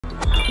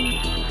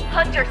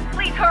Hunters,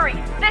 please hurry!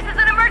 This is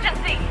an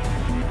emergency!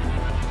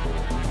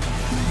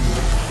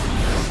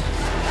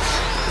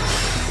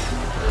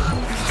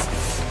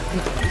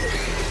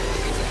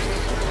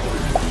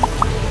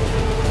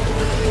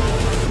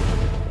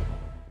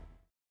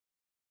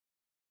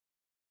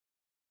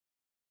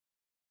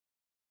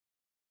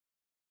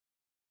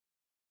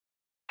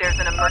 There's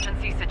an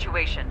emergency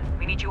situation.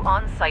 We need you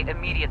on site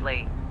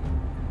immediately.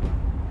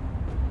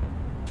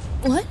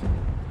 What?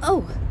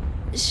 Oh,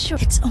 sure.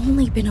 It's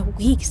only been a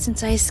week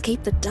since I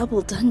escaped the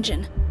double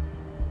dungeon.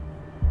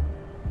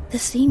 The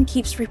scene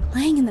keeps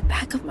replaying in the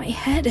back of my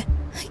head.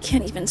 I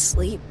can't even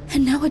sleep.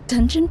 And now a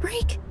dungeon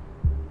break?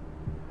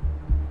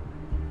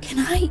 Can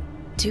I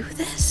do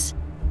this?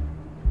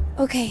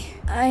 Okay,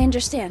 I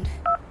understand.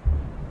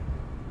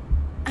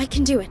 I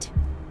can do it.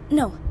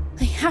 No,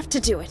 I have to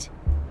do it.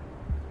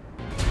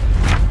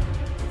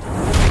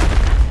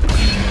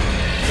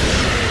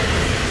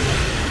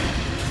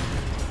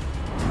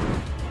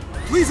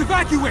 Please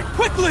evacuate,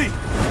 quickly!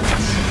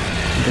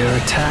 Their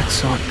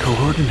attacks aren't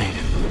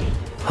coordinated,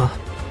 huh?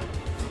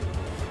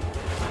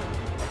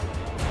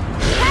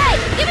 Hey!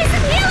 Give me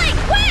some healing!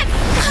 Quick!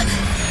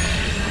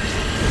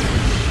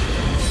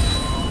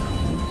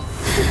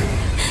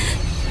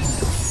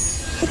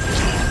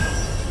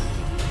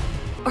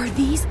 Are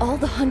these all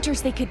the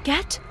hunters they could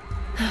get?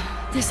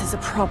 This is a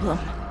problem.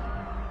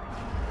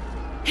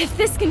 If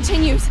this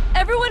continues,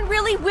 everyone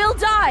really will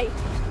die!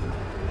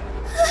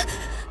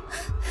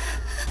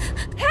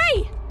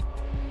 Hey!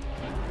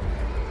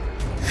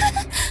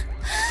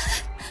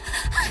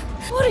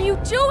 What are you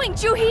doing,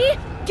 JooHee?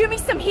 Give me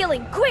some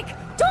healing, quick!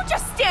 Don't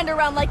just stand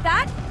around like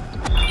that!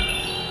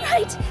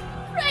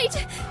 Right!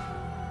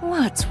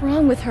 What's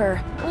wrong with her?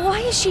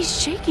 Why is she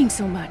shaking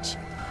so much?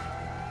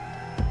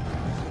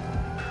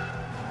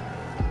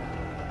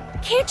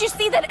 Can't you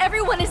see that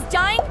everyone is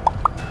dying?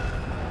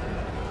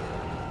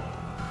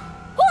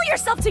 Pull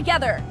yourself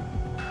together!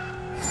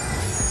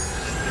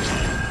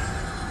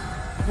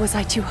 Was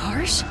I too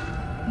harsh?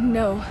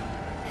 No.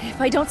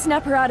 If I don't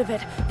snap her out of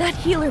it, that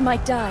healer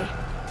might die.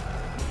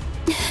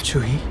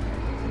 JooHee?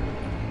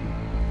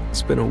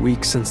 It's been a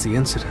week since the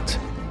incident.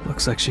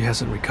 Looks like she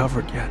hasn't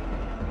recovered yet.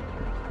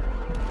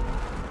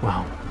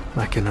 Well,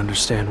 I can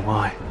understand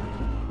why.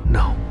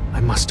 No, I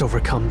must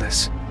overcome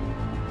this.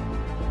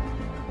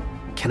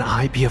 Can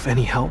I be of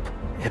any help?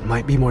 It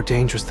might be more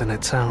dangerous than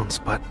it sounds,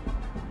 but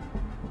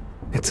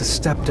it's a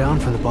step down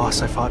from the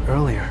boss I fought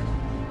earlier.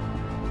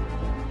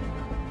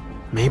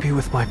 Maybe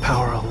with my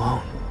power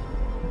alone.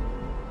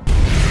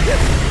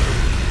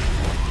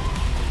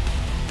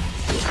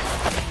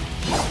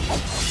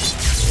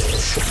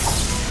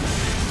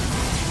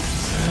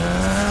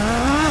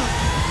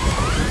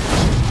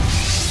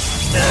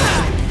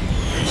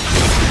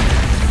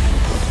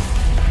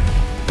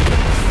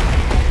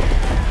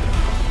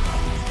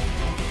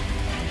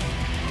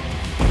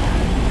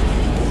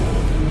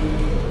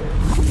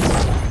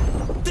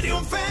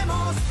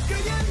 Triunfemos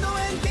creyendo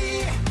en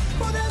ti,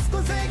 podrás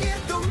conseguir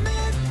tu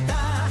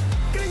meta.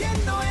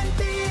 Creyendo en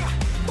ti,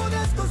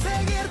 podrás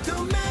conseguir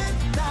tu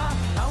meta.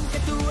 Aunque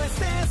tú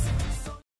estés